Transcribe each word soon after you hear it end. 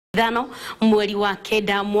Thano mweri wa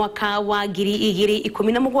kenda mwaka wa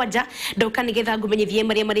 2017 ndoka nigetha ngumenyithie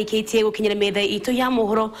maria marikitie gukinyira metha itu ya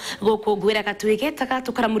mohoro guku gwira katwike taka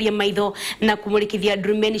tukaramuria maitho na kumurikithia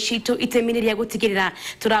ndurumeni citu itemini ria gutigirira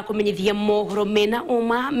turakumenyithia mohoro mena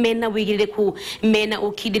uma mena wigiriku mena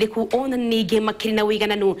ukindiriku ona ninge makiri na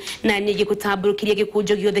wigananu na ninge gutamburukiria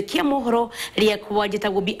gikunjo giothe kia mohoro ria kwajeta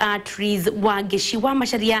gubi arteries wa gishi wa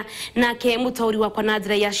Macharia nake mutori wa kwa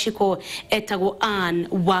nadra ya shiko etago an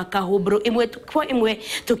wa kahubro imwe kwa imwe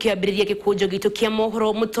tukiambiriria gikunjo gitu kia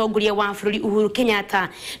mohoro mutongoria wa bururi Uhuru Kenyatta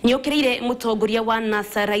niokireire mutongoria wa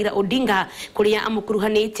NASA Raila Odinga kuria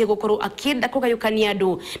amukuruhanite gukorwo akienda kugayukania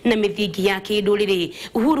andu na mithingi ya kinduriri.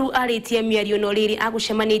 Uhuru aritie miario no riri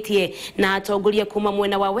agucemanitie na atongoria kuma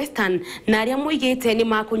mwena wa Western na aria muigite ni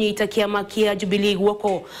makunyita kiama kia Jubilee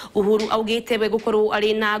guoko. Uhuru augite we gukorwo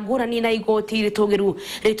ari na ngurani na igoti ritogeru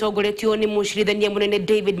ritongoretio ni mucirithania munene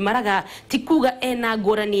David Maraga tikuga ena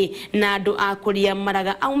ngurani na andu akuria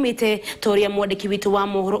Maraga aumite toria mwandiki witu wa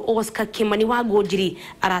mohoro Oscar Kimani wa Gonjiri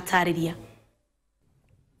aratariria.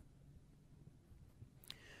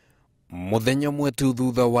 Muthenya mwetu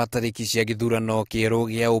thutha wa tariki cia githurano kieru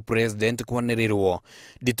gia president kwanirirwo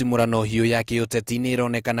nditimurano hiyo yake uteti ni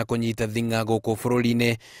ironekana kunyita thinga guku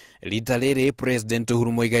bururi-ini rita riri president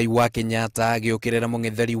Uhuru Muigai wa Kenyatta agiukirira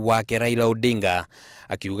mung'etheri wake Raila Odinga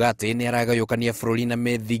akiuga ati ni aragayukania bururi na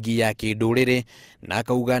methingi ya kinduriri na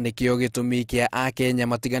akauga nikio gitumi kia akenya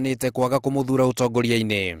matiganite kwaga kumuthura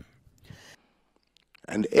utongoria-ini.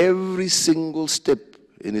 And every single step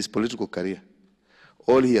in his political career,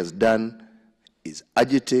 all he has done is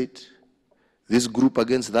agitate this group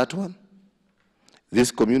against that one,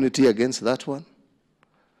 this community against that one,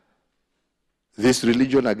 this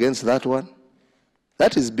religion against that one.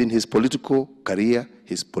 That has been his political career,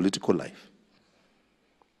 his political life.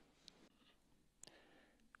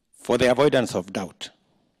 For the avoidance of doubt,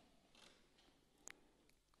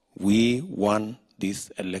 we won this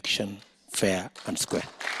election fair and square.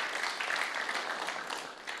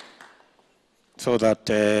 So that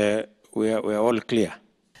we are all clear.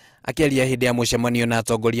 Akiaria hindi ya mucemanio na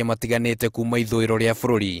atongoria matiganite kuma ithuiro ria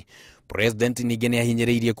bururi, president ninge ni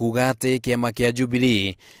ahinyiriirie kuga ati kiama kia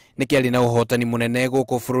Jubilee ni kiari na uhotani munene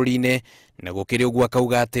guku bururi-ini na gukiri uguo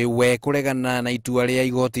akauga ati we kuregana na itua ria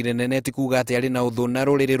igoti rinene ti kuga ati ari na uthu na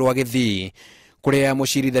ruriri rwa Githii kuria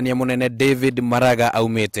mucirithania munene David Maraga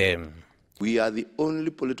aumite. We are the only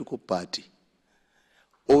political party,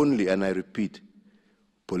 only, and I repeat,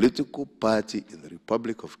 political party in the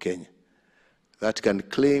Republic of Kenya that can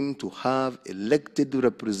claim to have elected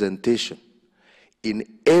representation in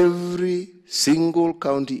every single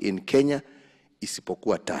county in Kenya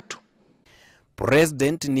isipokuwa 3.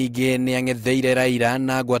 President nige ni ang'etheire Raila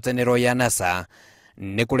na ngwataniro ya NASA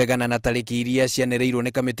ni kuregana na tariki iria cianereirwo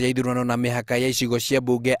ni kamiti ya ithurano na mihaka ya icigo cia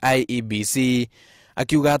bunge IEBC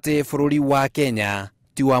akiuga ati bururi wa Kenya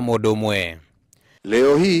ti wa mundu umwe.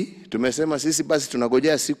 Leo hii tumesema sisi basi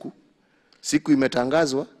tunagojea siku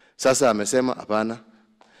imetangazwa. Sasa amesema hapana,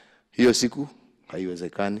 hiyo siku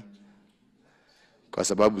haiwezekani kwa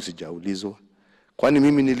sababu sijaulizwa. Kwani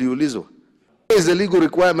mimi niliulizwa? What is the legal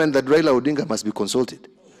requirement that Raila Odinga must be consulted?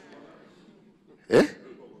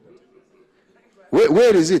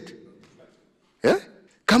 Where is it?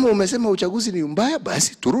 Kama umesema uchaguzi ni mbaya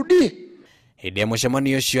basi turudie. Hindi ya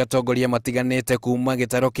mucemanio ucio atongoria matiganite kuma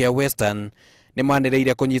gitaro kia Western ni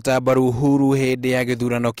manireire kunyita mbaru Uhuru hindi ya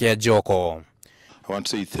githurano kia Joko. I want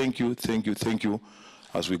to say thank you.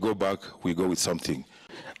 As we go back, we go with something.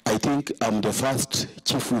 I think I'm the first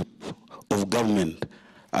chief whip of government,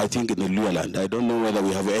 I think, in the Lualand. I don't know whether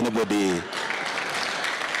we have anybody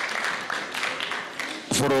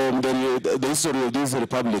from the history of this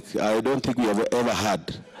republic. I don't think we have ever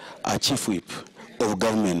had a chief whip of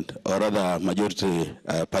government or rather majority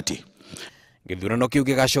party. Githurano kiu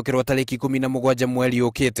gigacokerwo tariki 17 mweri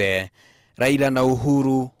ukite, Raila na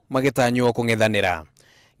Uhuru magitanywo kung'ethanira.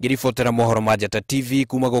 Ngiribotera mohoro ma Njata TV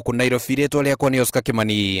kuma guku Nairobi, ritwa riakwa ni Oscar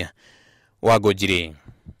Kimani wa Gonjiri.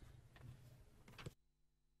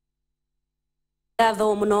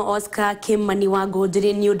 Gatho muno Oscar Kimani wa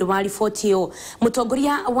Gonjiri ni undu wa riboti iyo.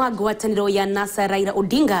 Mutongoria wa ngwataniro ya NASA Raila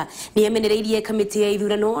Odinga ni amenereirie kamiti ya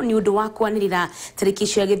ithurano ni undu wa kwanirira tariki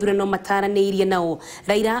cia githurano mataraniirie nao.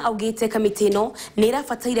 Raila augite kamiti ino ni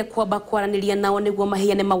irabataire kwamba kwaraniria nao niguo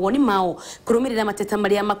maheane mawoni mao kurumirira mateta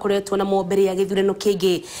maria makoretwo na mbere ya githurano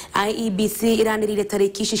kingi. IEBC iranirire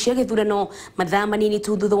tariki cia githurano mathaa manini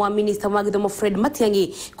tu thutha wa minister wa githomo Fred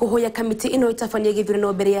Matiang'i kuhoya kamiti ino itafanyia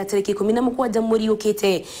githurano mbere ya tariki 17 mweri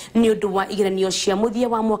ukite ni undu wa igeranio cia muthia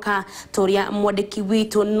wa mwaka toria mwandiki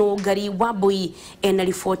witu no ngari wa Boi ena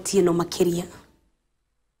riboti ino makiria.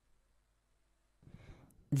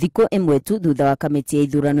 Thiko imwe tu thutha wa kamiti ya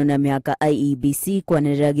ithurano na mĩhaka IEBC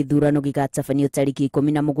kwanĩrĩra gĩthurano gĩgatabanio tarĩki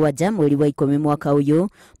 17 mweri wa 10 mwaka ũyũ,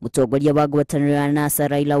 mũtongoria wa ngwatanĩro ya NASA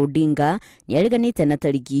Raila Odinga nĩareganĩte na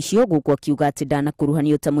tarĩki icio, gũkũ akiuga atĩ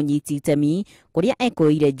ndanakuruhanio ta mũnyiti itemi kũrĩa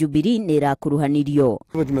ekoire Jubilee nĩ ĩrakuruhanirio.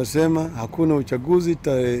 Tumesema hakuna uchaguzi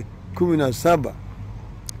tarehe 17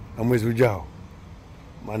 na mwezi ujao.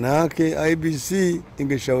 Maana yake IEBC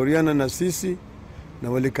ingeshauriana na sisi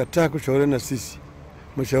na walikataa kushauriana na sisi.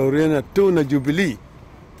 Mashauriana tu na Jubilee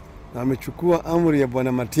na amechukua amri ya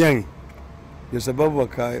bwana Matiang'i kwa sababu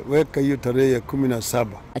wakaweka hiyo tarehe ya 17.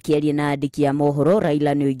 Akiaria na andiki ya mohoro,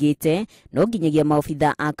 Raila nĩoigĩte no nginyagia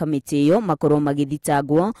maofitha a kamĩtĩ ĩyo makorwo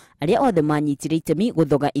magĩthitangwo arĩa othe manyitire itemi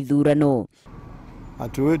gũthoga ithurano.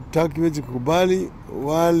 Hatuwezi kukubali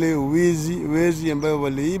wale wezi ambao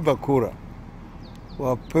waliiba kura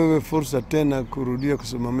wapewe fursa tena kurudia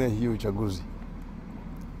kusimamia hiyo uchaguzi.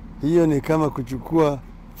 Hiyo ni kama kuchukua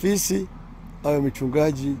fisi au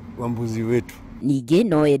mchungaji wa mbuzi wetu. Ningĩ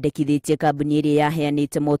no yendekithĩtie kambuni ĩrĩa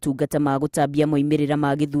yaheanĩte motungata ma gũtambia moimĩrĩra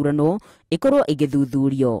ma gĩthurano ĩkorwo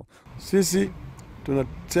ĩgĩthuthurio. Sisi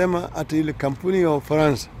tunasema hata ile kampuni ya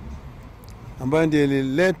Ufaransa ambayo ndiyo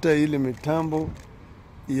ilileta ile mitambo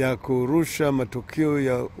ya kurusha matokeo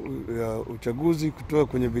ya uchaguzi kutoka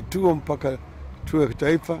kwenye vituo mpaka tuwe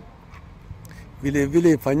kitaifa,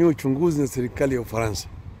 vile ifanywe uchunguzi na serikali ya Ufaransa.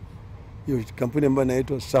 Hiyo kampuni ambayo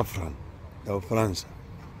inaitwa Safran ya Ufaransa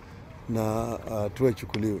na tuwe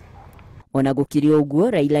chukuliwe. Ona gũkĩrĩ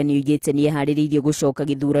ũguo, Raila nĩoigĩte nĩeharĩrĩirie gũcoka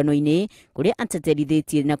gĩthurano-inĩ kũrĩa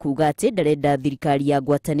ateterithĩtie na kuga atĩ ndarenda thirikari ya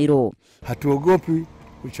ngwatanĩro. Hatuogopi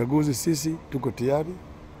uchaguzi, sisi tuko tayari,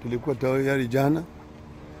 tulikuwa tayari jana.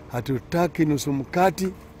 Hatutaki nusu mkati,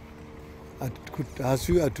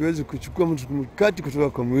 hatuwezi kuchukua nusu mkati kutoka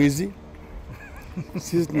kwa mwizi.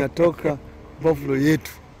 Sisi tunatoka buffalo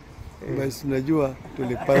yetu, basi tunajua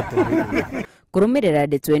tulipata. Kũrũmĩrĩra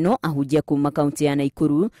ndeto ĩno, ahunjia kuma kaunti ya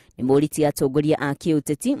Nakuru nĩ morĩtie atongoria a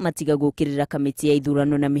kĩũteti matiga gũkĩrĩra kamĩtĩ ya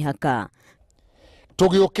ithurano na mĩhaka.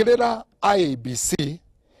 Tũgĩũkĩrĩra IEBC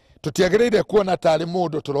tũtiagĩrĩire kuona tarĩ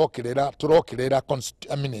mũndũ tũrokĩrĩra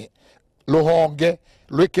rũhonge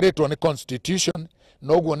rwĩkĩrĩtwo nĩ constitution,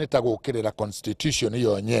 noguo nĩ ta gũkĩrĩra constitution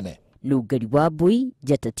iyo nyene. Lugari wa Bui,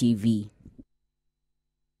 Njata TV.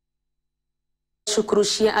 Cukuru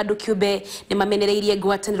cia andũ kĩũmbe nĩ mamenereirie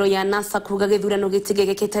ngwatanĩro ya NASA kuga gĩthurano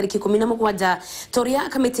gĩtigĩgĩke tarĩki 17 toria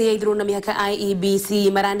kamĩtĩ ya ithurano na mĩhaka IEBC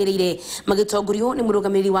maranĩrĩire magĩtongorio nĩ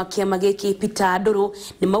mũrũgamĩrĩri wa kĩama gĩkĩ Peter Ndũrũ.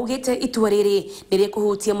 Nĩ maugĩte itua rĩrĩ nĩ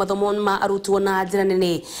rĩkũhutia mathomo ma arutwo na njĩra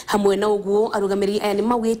nene. Hamwe na ũguo, arũgamĩrĩri aya nĩ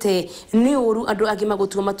maugĩte nĩ ũru andũ agima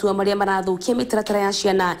gũtua matua marĩa marathũkia mĩtaratara ya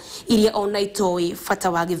ciana iria ona itoĩ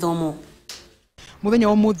bata wa gĩthomo. Mũthenya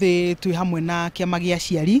wa ũmũthĩ twĩ hamwe na kĩama gĩa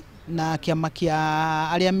aciari na kĩama kĩa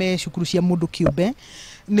arĩa me cukuru cia mũndũ kĩũmbe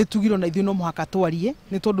nĩ tugirwo na ithuĩ no mũhaka twarie,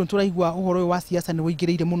 nĩ tondũ tũraigua ũhoro wa siasa nĩ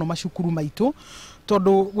woingĩrĩire mũno macukuru maitũ,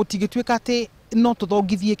 tondũ gũtigĩtuĩka atĩ no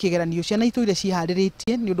tũthongithie kĩgeranio ciana itũ iria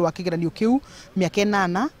ciĩharĩrĩtie nĩ ũndũ wa kĩgeranio kĩu mĩaka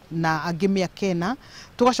 8 na angĩ mĩaka 4,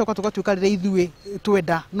 tũgacoka tũgatuĩka rĩrĩa ithuĩ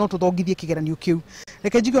twenda no tũthongithie kĩgeranio kĩu.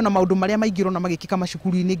 Reke njigue na maũndũ marĩa maingĩrwo na magĩkĩka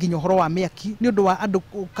macukuru-inĩ nginya ũhoro wa mĩaki nĩ ũndũ wa andũ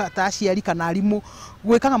ta aciari kana arimũ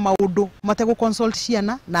gwĩkaga maũndũ mategũ consult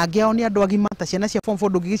ciana, na angĩ ao nĩ andũ agima ta ciana cia form 4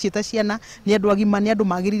 ndũngĩgĩciĩta ciana, nĩ andũ agima, nĩ andũ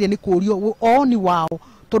magĩrĩire nĩ kũũrio oni wao,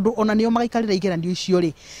 tondũ ona nĩo magaikarĩra igeranio icio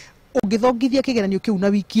rĩ. Ũngĩthongithia kĩgeranio kĩu na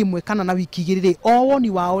wiki 1 kana na wiki 2 rĩ, o woni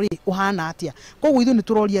wao rĩ ũhana atĩa? Koguo ithuĩ nĩ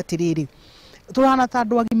tũroria atĩrĩrĩ, tũrahana ta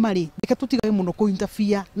andũ agima rĩ, reke tũtigage mũno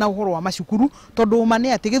kũ-interfere na ũhoro wa macukuru, tondũ ũma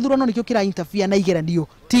nĩ atĩ gĩthurano nĩkĩo kĩra-interfere na igeranio,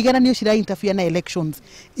 ti igeranio cira-interfere na elections.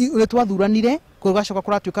 Nĩ twathuranire gũgacoka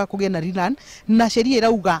kũratuĩka kũgĩa na rerun, na sheria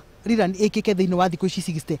ĩrauga rerun ĩkĩke thĩinĩ wa thikũ ici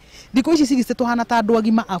 60. Thikũ ici 60 tũhana ta andũ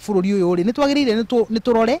agima a bũrũri ũyũ rĩ, nĩ twagĩrĩire nĩ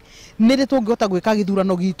tũrore nĩ rĩ tũngĩhota gwĩka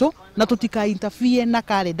gĩthurano gitũ na tũtika-interfere na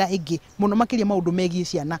kalenda ĩngĩ mũno makĩria maũndũ megiĩ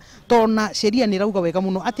ciana, tondũ sheria nĩ ĩrauga wega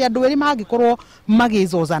mũno atĩ andũ erĩ mangĩkorwo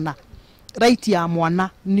magĩzozana, right ya mwana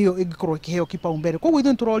niyo ĩngĩkorwo ĩkĩheo kipaumbele. Koguo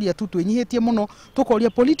ithuĩ tũroria tu twĩnyihĩtie mũno, tũkoria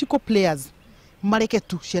political players mareke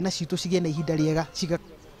tu ciana citũ cigĩe na ihinda rĩega.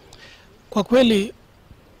 Kwa kweli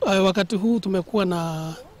wakati huu tumekuwa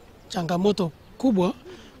na changamoto kubwa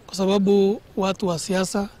kwa sababu watu wa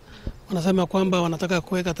siasa wanasema kwamba wanataka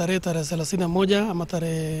kuweka tarehe 31 ama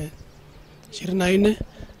tarehe 24,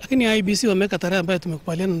 lakini IEBC wameweka tarehe ambayo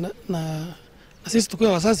tumekubaliana na sisi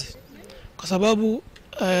tukiwa wazazi, kwa sababu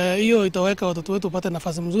hiyo itaweka watoto wetu wapate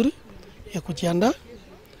nafasi mzuri ya kujiandaa,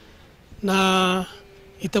 na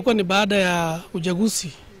itakuwa ni baada ya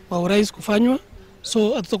uchaguzi wa urais kufanywa,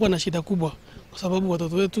 so hatutakuwa na shida kubwa kwa sababu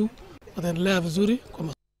watoto wetu wataendelea vizuri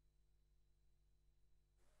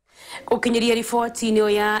kwa Ukinyiria riboti niyo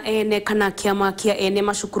ya ene kana kiama kia ene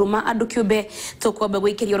macukuru ma andu kiumbe tukwamba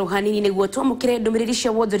gwikiria rohanini niguo twamukire ndumiriri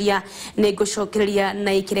cia wothoria nigucokereria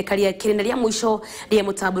na ikirekaria kirina ria mwisho ria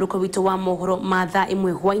mutamburuko witu wa mohoro ma thaa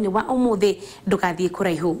imwe hwaini wa umuthi ndukathie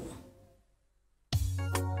kuraihu.